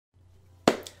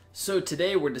So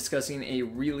today we're discussing a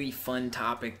really fun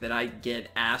topic that I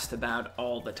get asked about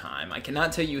all the time. I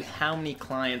cannot tell you how many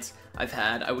clients I've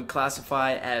had I would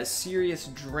classify as serious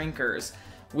drinkers,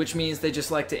 which means they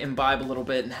just like to imbibe a little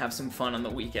bit and have some fun on the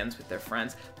weekends with their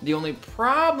friends. The only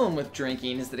problem with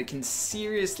drinking is that it can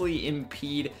seriously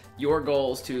impede your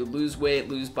goals to lose weight,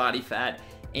 lose body fat,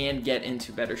 and get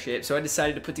into better shape. So I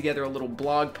decided to put together a little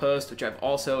blog post, which I've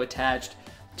also attached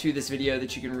to this video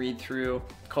that you can read through,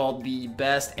 called The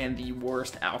Best and the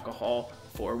Worst Alcohol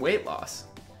for Weight Loss.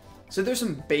 So there's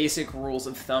some basic rules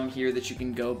of thumb here that you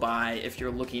can go by if you're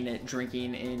looking at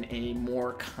drinking in a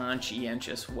more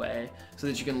conscientious way so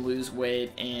that you can lose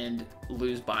weight and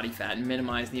lose body fat and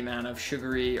minimize the amount of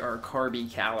sugary or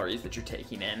carby calories that you're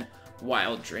taking in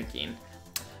while drinking.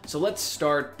 So let's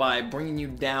start by bringing you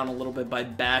down a little bit by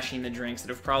bashing the drinks that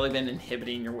have probably been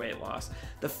inhibiting your weight loss.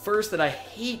 The first that I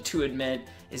hate to admit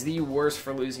is the worst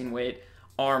for losing weight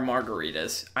are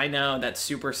margaritas. I know, that's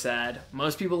super sad.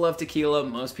 Most people love tequila,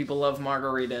 most people love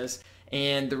margaritas,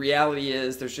 and the reality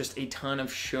is there's just a ton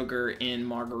of sugar in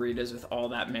margaritas with all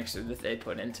that mixer that they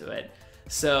put into it.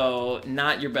 So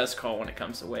not your best call when it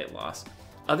comes to weight loss.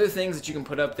 Other things that you can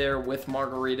put up there with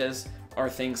margaritas are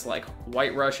things like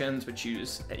White Russians, which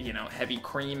use, heavy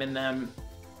cream in them,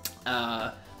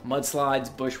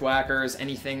 mudslides, bushwhackers,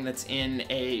 anything that's in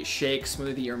a shake,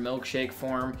 smoothie, or milkshake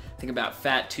form. Think about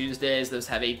Fat Tuesdays. Those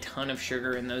have a ton of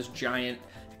sugar in those giant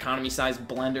economy-sized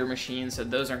blender machines, so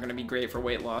those aren't going to be great for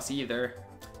weight loss either.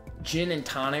 Gin and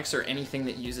tonics, or anything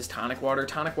that uses tonic water.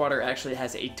 Tonic water actually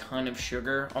has a ton of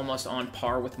sugar, almost on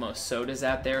par with most sodas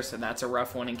out there, so that's a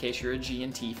rough one in case you're a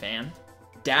G&T fan.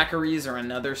 Daiquiris are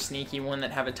another sneaky one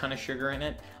that have a ton of sugar in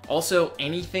it. Also,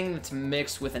 anything that's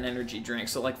mixed with an energy drink,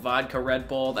 so like vodka, Red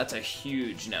Bull, that's a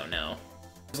huge no-no.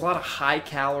 There's a lot of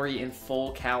high-calorie and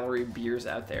full-calorie beers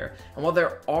out there. And while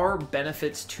there are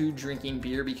benefits to drinking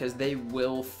beer because they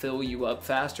will fill you up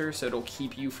faster, so it'll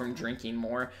keep you from drinking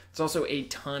more, there's also a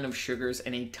ton of sugars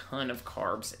and a ton of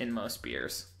carbs in most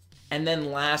beers. And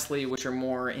then lastly, which are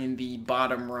more in the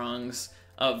bottom rungs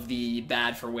of the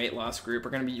bad for weight loss group,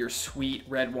 are going to be your sweet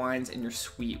red wines and your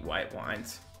sweet white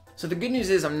wines. So the good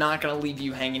news is I'm not going to leave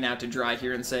you hanging out to dry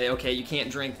here and say, okay, you can't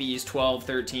drink these 12,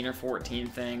 13, or 14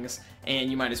 things,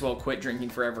 and you might as well quit drinking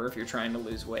forever if you're trying to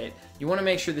lose weight. You want to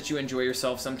make sure that you enjoy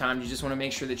yourself sometimes. You just want to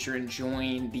make sure that you're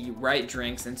enjoying the right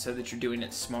drinks and so that you're doing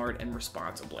it smart and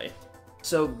responsibly.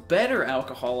 So better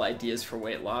alcohol ideas for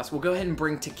weight loss, we'll go ahead and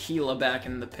bring tequila back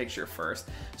into the picture first.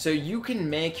 So you can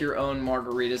make your own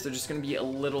margaritas. They're just going to be a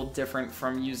little different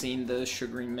from using the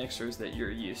sugary mixers that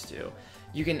you're used to.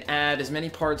 You can add as many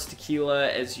parts tequila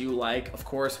as you like. Of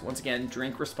course, once again,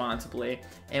 drink responsibly.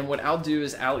 And what I'll do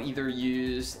is I'll either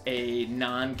use a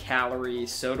non-calorie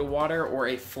soda water or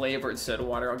a flavored soda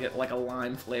water. I'll get like a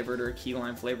lime flavored or a key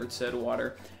lime flavored soda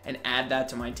water and add that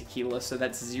to my tequila, so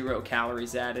that's 0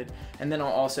 calories added. And then I'll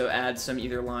also add some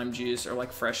either lime juice or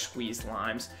like fresh squeezed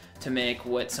limes to make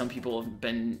what some people have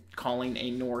been calling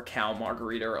a NorCal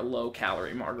margarita, or a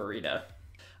low-calorie margarita.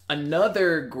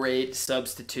 Another great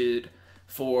substitute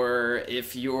for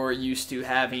if you're used to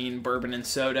having bourbon and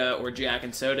soda or Jack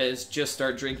and soda is just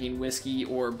start drinking whiskey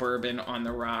or bourbon on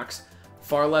the rocks.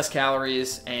 Far less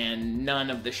calories and none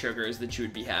of the sugars that you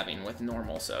would be having with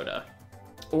normal soda.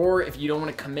 Or if you don't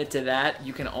want to commit to that,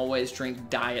 you can always drink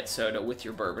diet soda with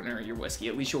your bourbon or your whiskey.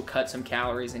 At least you'll cut some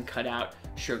calories and cut out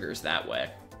sugars that way.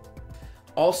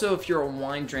 Also, if you're a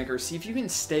wine drinker, see if you can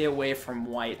stay away from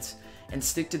whites and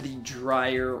stick to the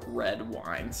drier red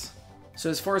wines. So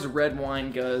as far as red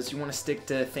wine goes, you want to stick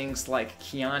to things like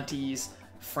Chiantis,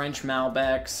 French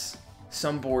Malbecs,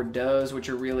 some Bordeaux's, which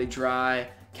are really dry.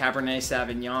 Cabernet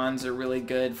Sauvignons are really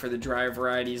good for the drier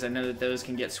varieties. I know that those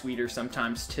can get sweeter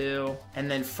sometimes too. And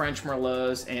then French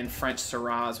Merlots and French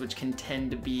Syrahs, which can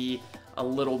tend to be a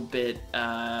little bit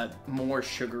more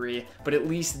sugary, but at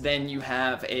least then you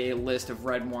have a list of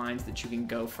red wines that you can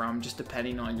go from, just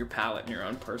depending on your palate and your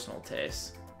own personal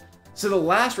taste. So the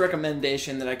last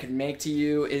recommendation that I could make to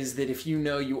you is that if you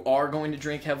know you are going to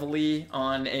drink heavily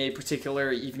on a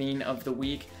particular evening of the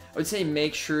week, I would say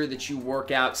make sure that you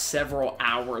work out several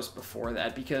hours before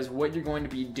that, because what you're going to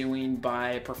be doing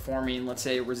by performing, let's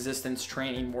say, a resistance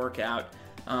training workout,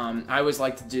 I always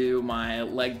like to do my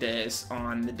leg days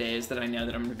on the days that I know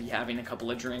that I'm going to be having a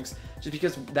couple of drinks, just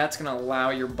because that's going to allow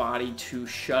your body to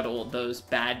shuttle those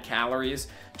bad calories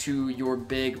to your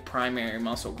big primary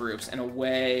muscle groups and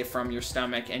away from your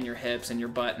stomach and your hips and your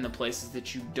butt and the places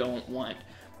that you don't want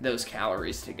those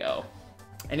calories to go.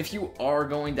 And if you are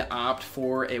going to opt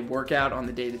for a workout on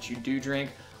the day that you do drink,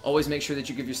 always make sure that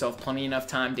you give yourself plenty enough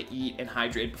time to eat and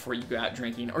hydrate before you go out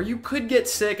drinking, or you could get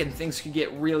sick and things could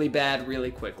get really bad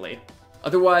really quickly.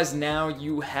 Otherwise, now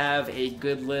you have a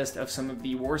good list of some of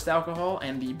the worst alcohol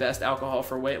and the best alcohol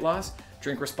for weight loss.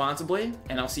 Drink responsibly,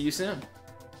 and I'll see you soon.